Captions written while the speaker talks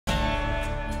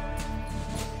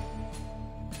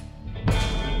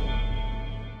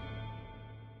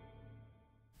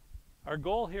Our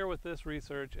goal here with this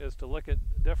research is to look at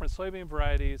different soybean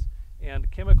varieties and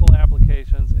chemical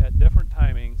applications at different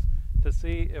timings to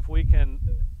see if we can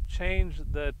change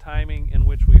the timing in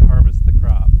which we harvest the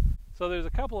crop. So there's a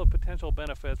couple of potential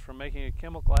benefits from making a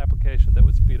chemical application that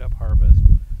would speed up harvest.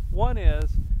 One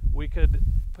is we could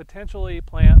potentially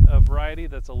plant a variety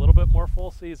that's a little bit more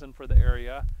full season for the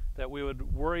area that we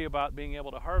would worry about being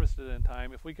able to harvest it in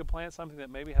time. If we could plant something that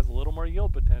maybe has a little more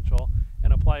yield potential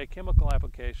and apply a chemical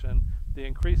application, the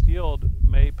increased yield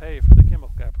may pay for the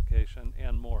chemical application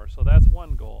and more. So that's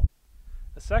one goal.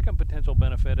 The second potential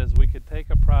benefit is we could take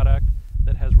a product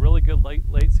that has really good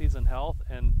late season health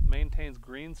and maintains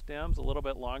green stems a little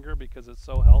bit longer because it's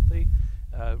so healthy.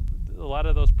 A lot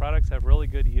of those products have really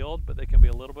good yield, but they can be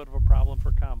a little bit of a problem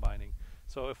for combining.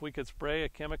 So if we could spray a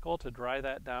chemical to dry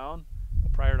that down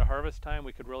prior to harvest time,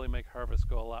 we could really make harvest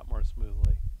go a lot more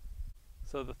smoothly.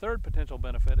 So the third potential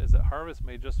benefit is that harvest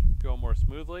may just go more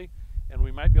smoothly, and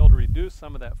we might be able to reduce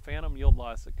some of that phantom yield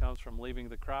loss that comes from leaving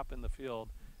the crop in the field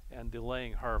and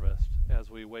delaying harvest as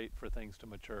we wait for things to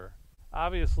mature.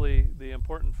 Obviously, the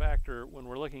important factor when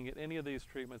we're looking at any of these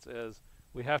treatments is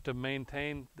we have to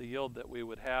maintain the yield that we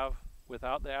would have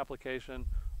without the application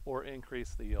or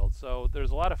increase the yield. So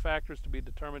there's a lot of factors to be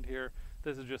determined here.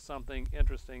 This is just something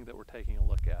interesting that we're taking a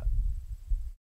look at.